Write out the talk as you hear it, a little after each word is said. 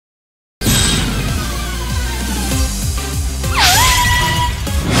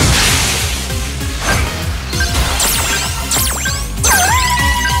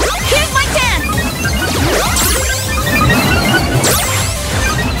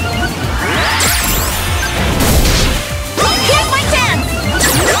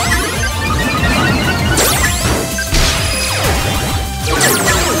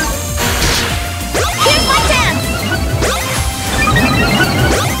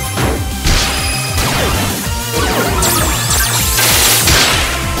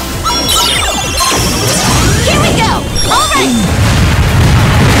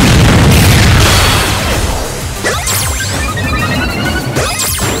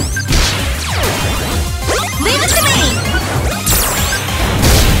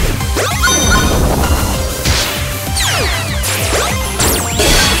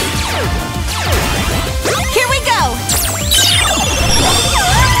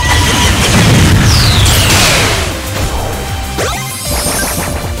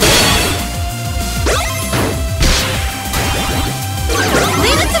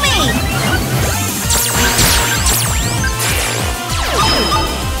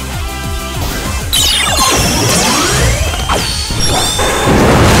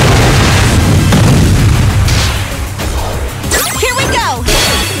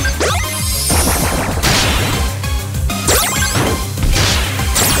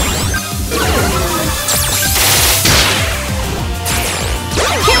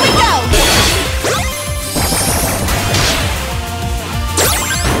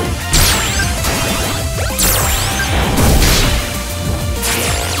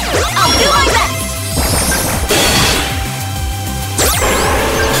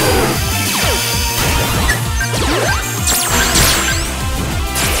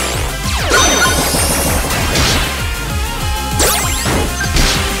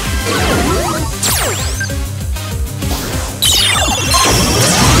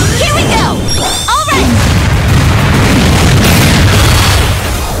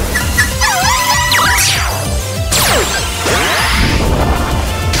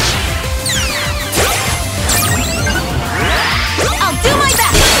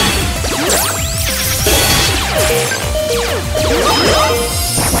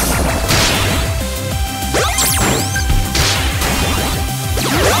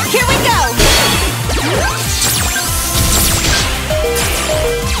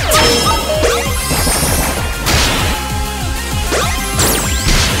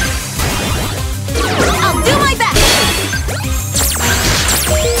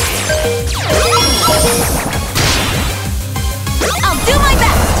I'll do my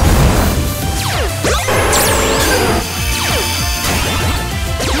best!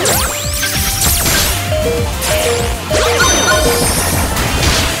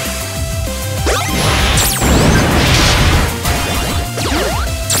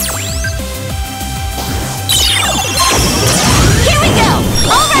 Here we go!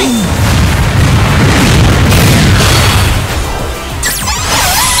 All right!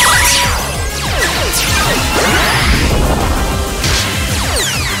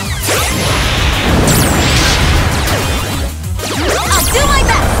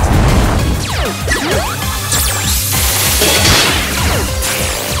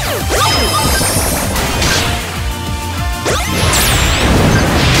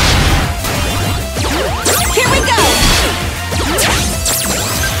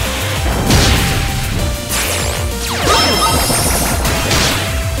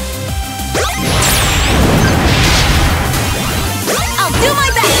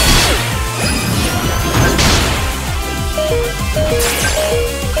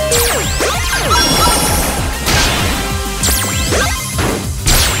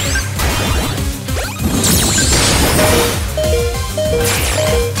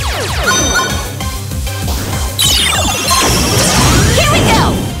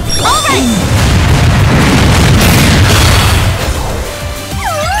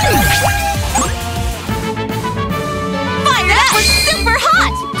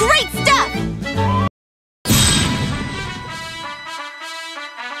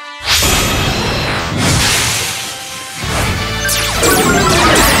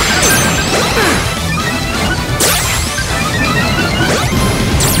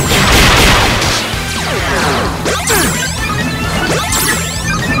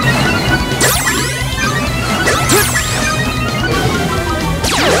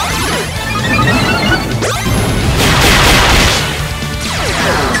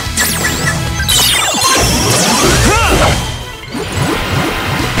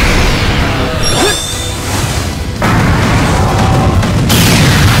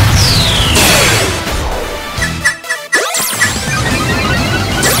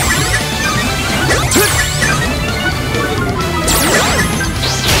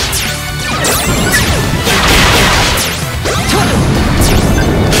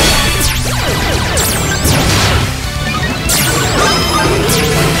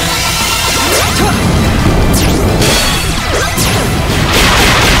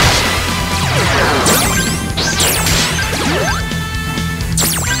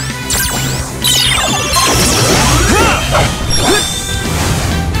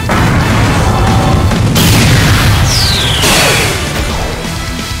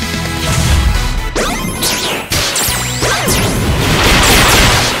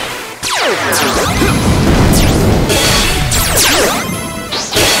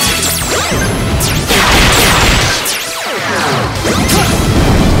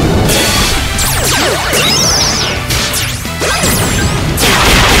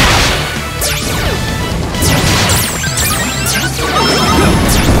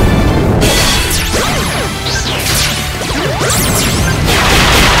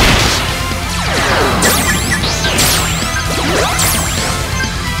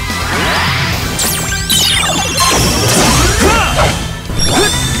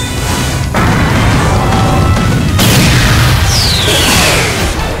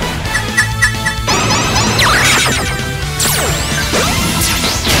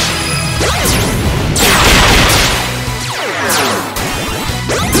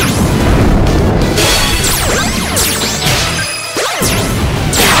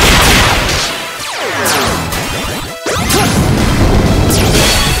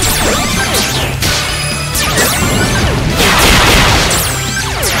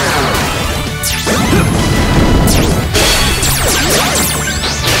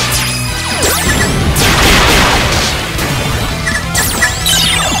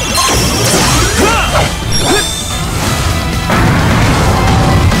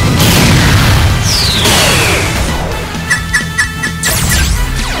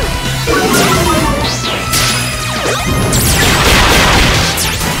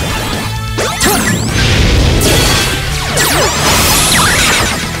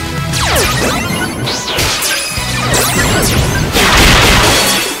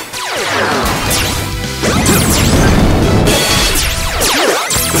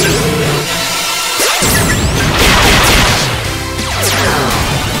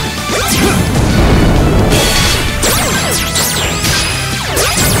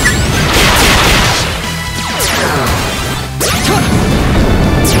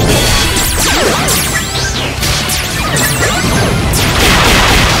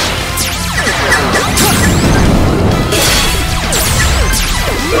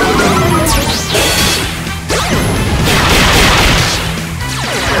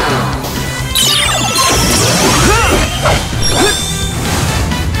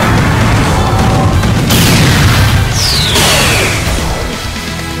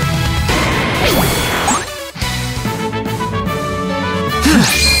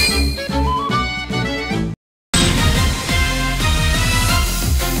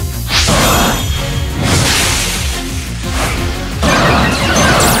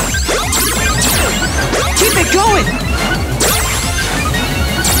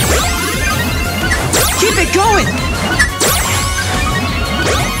 going?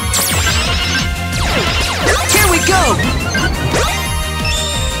 Here we go!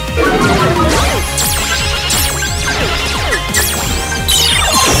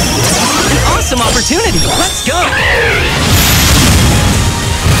 An awesome opportunity! Let's go!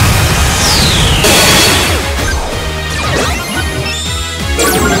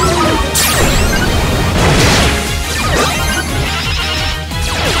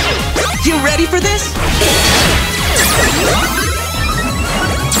 You ready for this?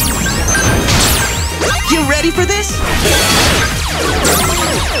 You ready for this?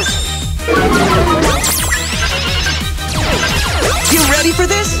 You ready for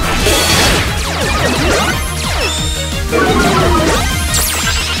this?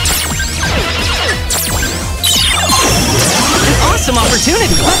 An awesome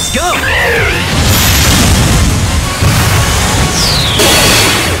opportunity! Let's go!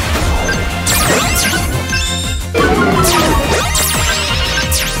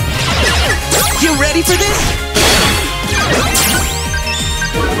 You ready for this?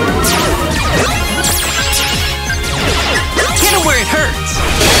 Hit him where it hurts!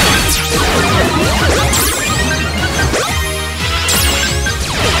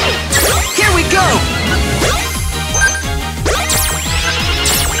 Here we go!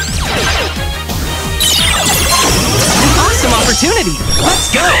 An awesome opportunity! Let's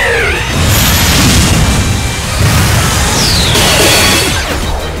go!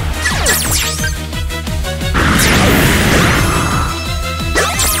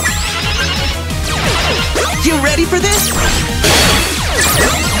 You ready for this?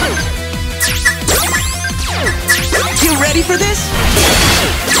 You ready for this?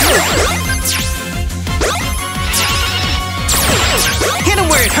 Hit him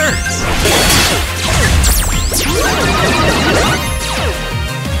where it hurts!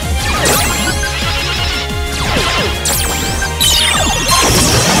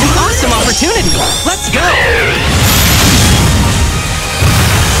 An awesome opportunity! Let's go!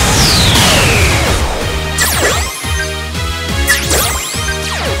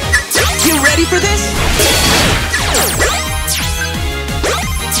 Ready for this?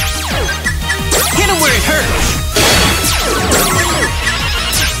 Hit him where it hurts!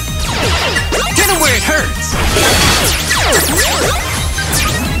 Hit him where it hurts!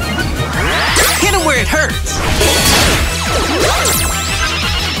 Hit him where it hurts!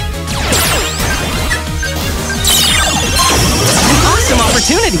 An awesome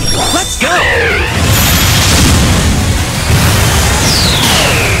opportunity! Let's go!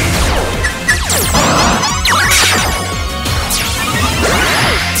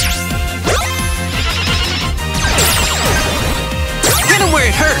 Where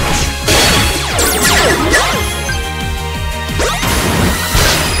it hurts.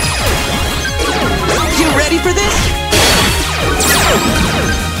 You ready for this?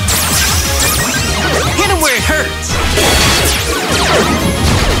 Hit him where it hurts.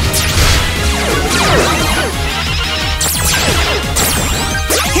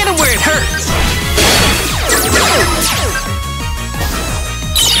 Hit him where it hurts.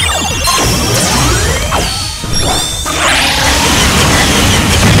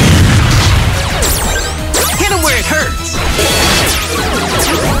 Where it hurts.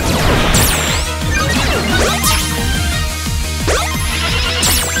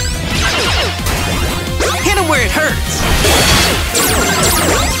 Hit him where it hurts.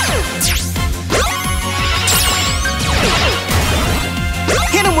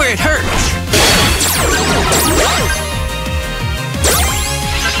 Hit him where it hurts.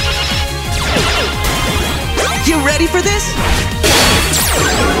 You ready for this?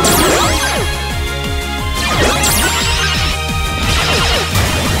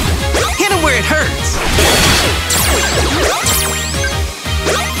 Hit him where it hurts.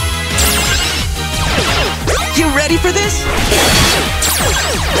 You ready for this?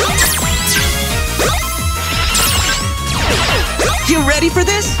 You ready for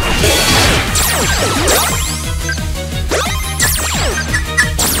this?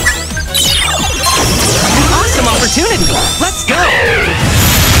 An awesome opportunity! Let's go!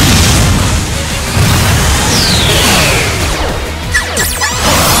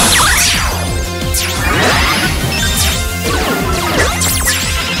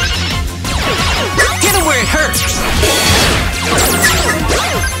 Hit him where it hurts!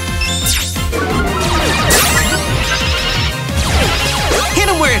 Hit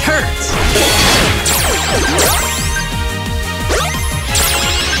him where it hurts!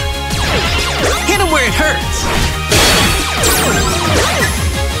 Hit him where it hurts!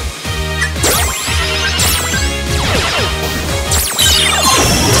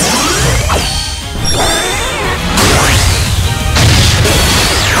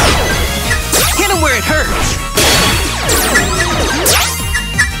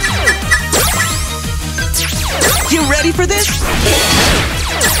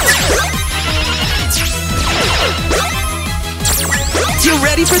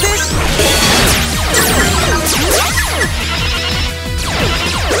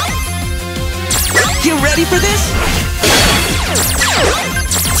 for this?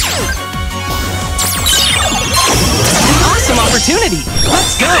 An awesome opportunity!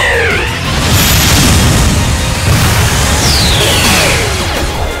 Let's go!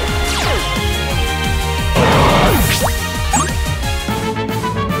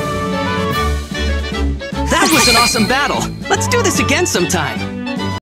 That was an awesome battle! Let's do this again sometime!